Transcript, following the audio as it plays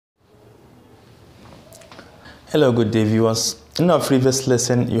Hello, good day viewers. In our previous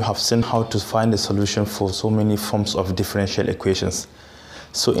lesson, you have seen how to find the solution for so many forms of differential equations.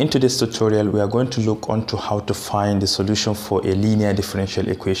 So in today's tutorial, we are going to look onto how to find the solution for a linear differential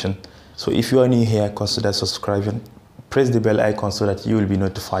equation. So if you are new here, consider subscribing. Press the bell icon so that you will be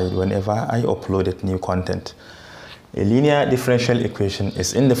notified whenever I upload new content. A linear differential equation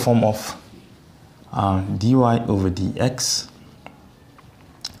is in the form of dy over dx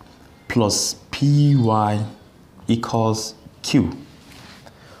plus py equals q,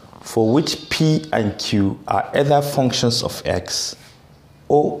 for which p and q are either functions of x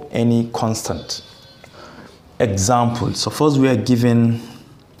or any constant. Example, suppose we are given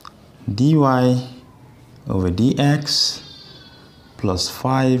dy over dx plus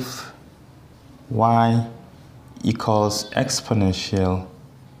 5y equals exponential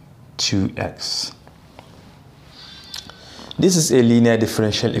 2x. This is a linear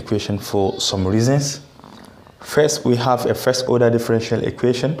differential equation for some reasons. First, we have a first order differential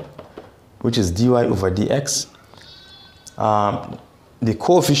equation, which is dy over dx. The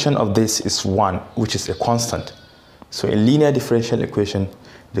coefficient of this is 1, which is a constant. So in linear differential equation,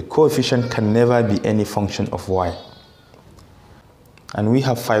 the coefficient can never be any function of y. And we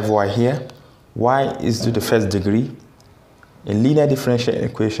have 5y here. Y is to the first degree. In linear differential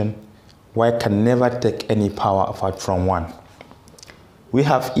equation, y can never take any power apart from 1. We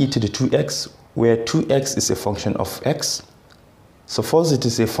have e to the 2x, where 2x is a function of x. Suppose it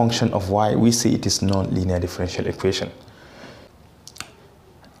is a function of y, we say it is non-linear differential equation.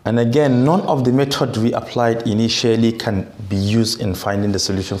 And again, none of the methods we applied initially can be used in finding the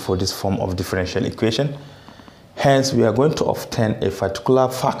solution for this form of differential equation. Hence, we are going to obtain a particular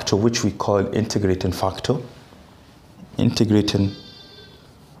factor which we call integrating factor. Integrating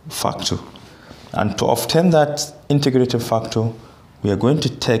factor. And to obtain that integrating factor, we are going to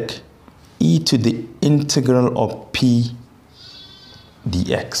take e to the integral of p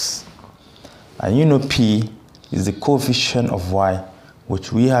dx. And you know p is the coefficient of y,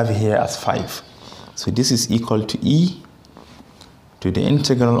 which we have here as 5. So this is equal to e to the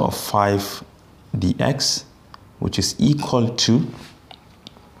integral of 5 dx, which is equal to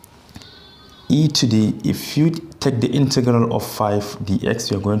e to the, if you take the integral of 5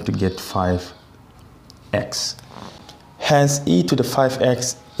 dx, you're going to get 5x. Hence, e to the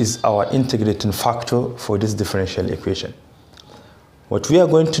 5x is our integrating factor for this differential equation. What we are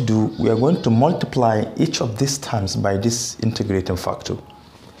going to do, we are going to multiply each of these terms by this integrating factor.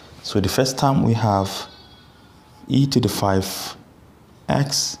 So the first term we have e to the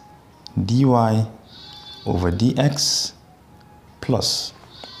 5x dy over dx plus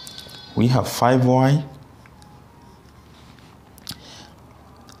we have 5y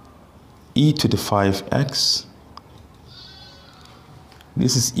e to the 5x.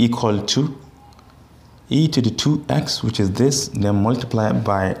 This is equal to e to the 2x, which is this, then multiplied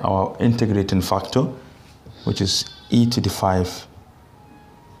by our integrating factor, which is e to the 5x.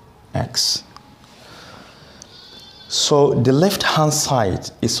 So the left hand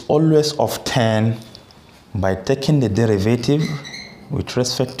side is always obtained by taking the derivative with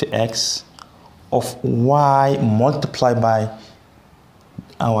respect to x of y multiplied by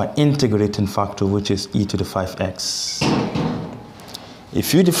our integrating factor, which is e to the 5x.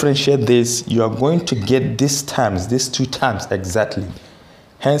 If you differentiate this, you are going to get these terms, these two terms exactly.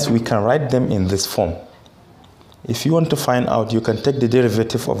 Hence, we can write them in this form. If you want to find out, you can take the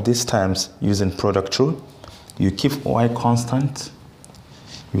derivative of these terms using product rule. You keep y constant.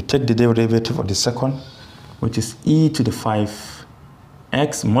 You take the derivative of the second, which is e to the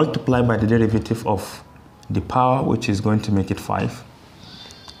 5x multiplied by the derivative of the power, which is going to make it 5.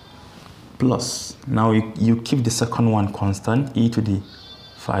 Plus, now you keep the second one constant, e to the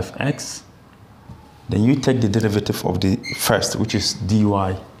 5x. Then you take the derivative of the first, which is dy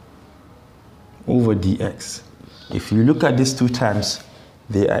over dx. If you look at these two terms,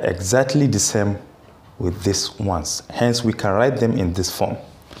 they are exactly the same with these ones. Hence, we can write them in this form.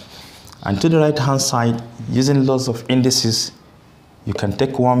 And to the right hand side, using laws of indices, you can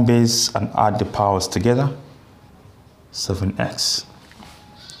take one base and add the powers together, 7x.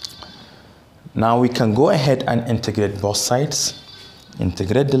 Now we can go ahead and integrate both sides.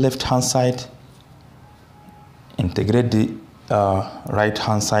 Integrate the left hand side, integrate the right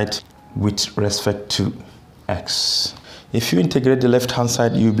hand side with respect to x. If you integrate the left hand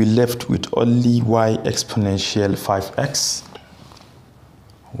side, you'll be left with only y exponential 5x.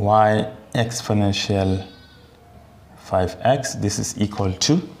 Y exponential 5x, this is equal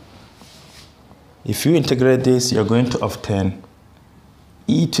to, if you integrate this, you're going to obtain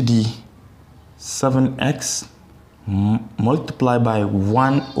e to the 7x multiplied by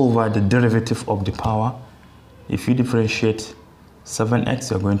 1 over the derivative of the power if you differentiate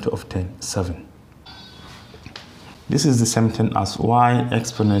 7x, you're going to obtain 7. This is the same thing as y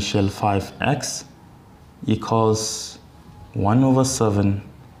exponential 5x equals 1 over 7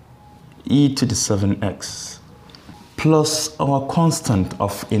 e to the 7x plus our constant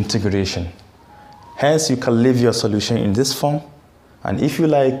of integration. Hence, you can leave your solution in this form, and if you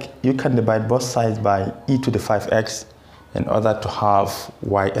like, you can divide both sides by e to the 5x in order to have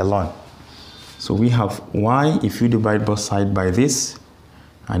y alone. So we have y, if you divide both sides by this,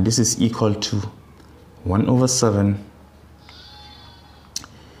 and this is equal to 1 over 7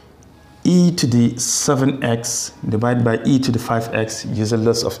 e to the 7x divided by e to the 5x, using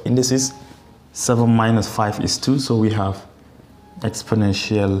lots of indices. 7 minus 5 is 2, so we have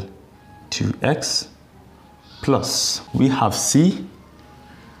exponential 2x plus, we have c.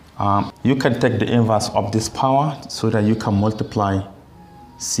 You can take the inverse of this power so that you can multiply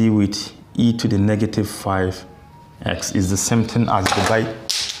c with e to the negative 5x. Is the same thing as divide.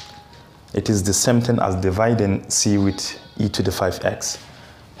 It is the same thing as dividing c with e to the 5x.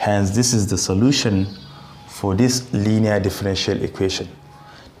 Hence, this is the solution for this linear differential equation.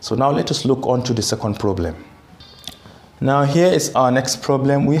 So now let us look on to the second problem. Now here is our next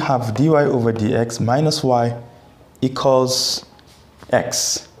problem. We have dy over dx minus y equals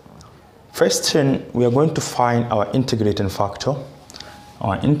x. First thing, we are going to find our integrating factor.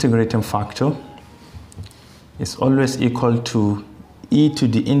 Our integrating factor is always equal to e to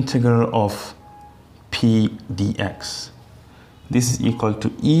the integral of p dx. This is equal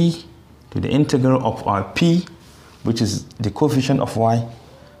to e to the integral of our p, which is the coefficient of y,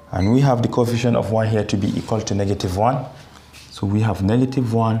 and we have the coefficient of y here to be equal to -1. So we have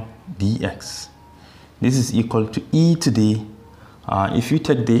 -1 dx. This is equal to e to the, if you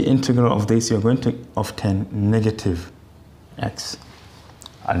take the integral of this, you're going to obtain -x.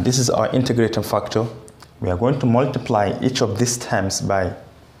 And this is our integrating factor. We are going to multiply each of these terms by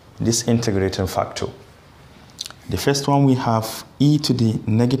this integrating factor. The first one, we have e to the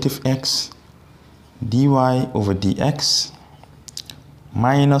 -x dy over dx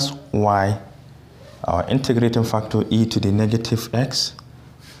minus y, our integrating factor e to the -x.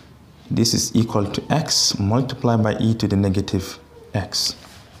 This is equal to x multiplied by e to the -x.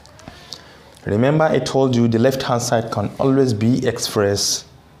 Remember, I told you the left hand side can always be expressed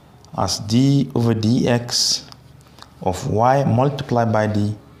as d over dx of y multiplied by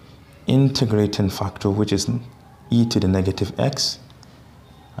the integrating factor, which is e to the -x,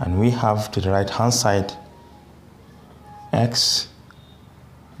 and we have to the right hand side x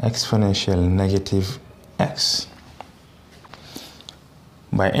exponential -x.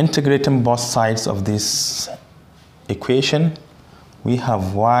 By integrating both sides of this equation, we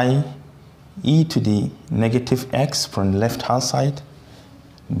have y e to the -x from the left hand side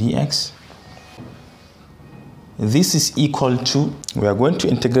dx. This is equal to, we are going to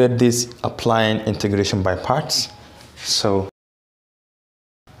integrate this applying integration by parts. So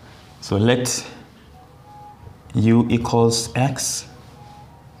let u equals x,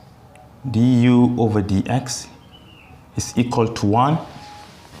 du over dx is equal to 1.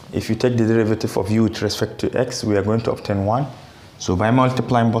 If you take the derivative of u with respect to x, we are going to obtain 1. So by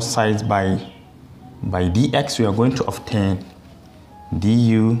multiplying both sides by dx, we are going to obtain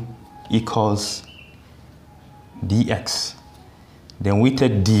du equals dx. Then we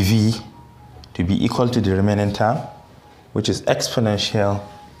take dv to be equal to the remaining term, which is exponential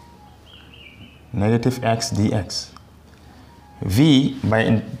 -x dx. V,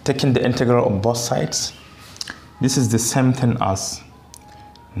 by taking the integral of both sides, this is the same thing as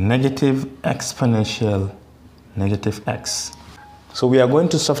negative exponential -x. So we are going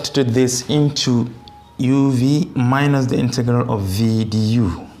to substitute this into uv minus the integral of v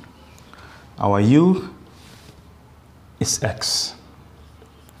du. Our u is x.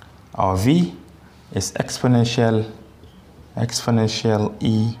 Our v is exponential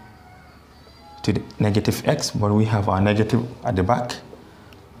e to the -x, but we have our negative at the back,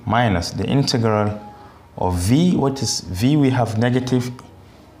 minus the integral of v. What is v? We have negative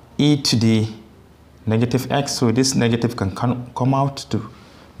e to the -x, so this negative can come out to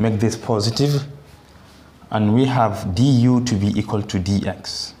make this positive, and we have du to be equal to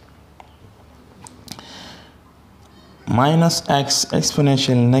dx. Minus x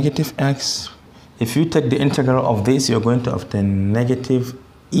exponential -x. If you take the integral of this, you're going to obtain negative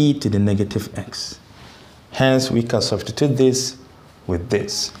e to the -x. Hence, we can substitute this with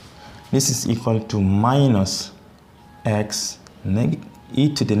this. This is equal to minus x e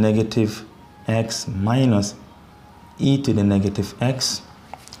to the -x minus e to the -x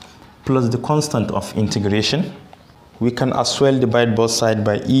plus the constant of integration. We can as well divide both sides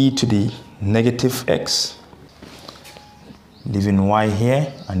by e to the -x. leaving y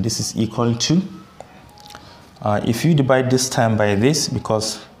here, and this is equal to, if you divide this time by this,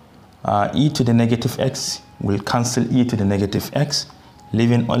 because e to the negative x will cancel e to the negative x,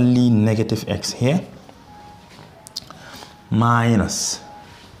 leaving only negative x here, minus,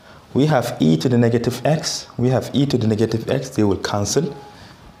 we have e to the negative x, we have e to the negative x, they will cancel,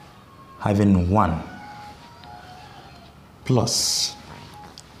 having 1, plus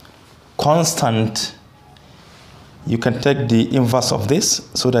constant, you can take the inverse of this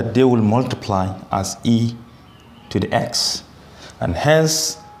so that they will multiply as e to the x, and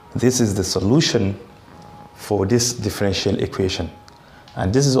hence this is the solution for this differential equation.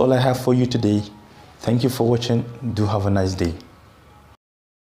 And this is all I have for you today. Thank you for watching. Do have a nice day.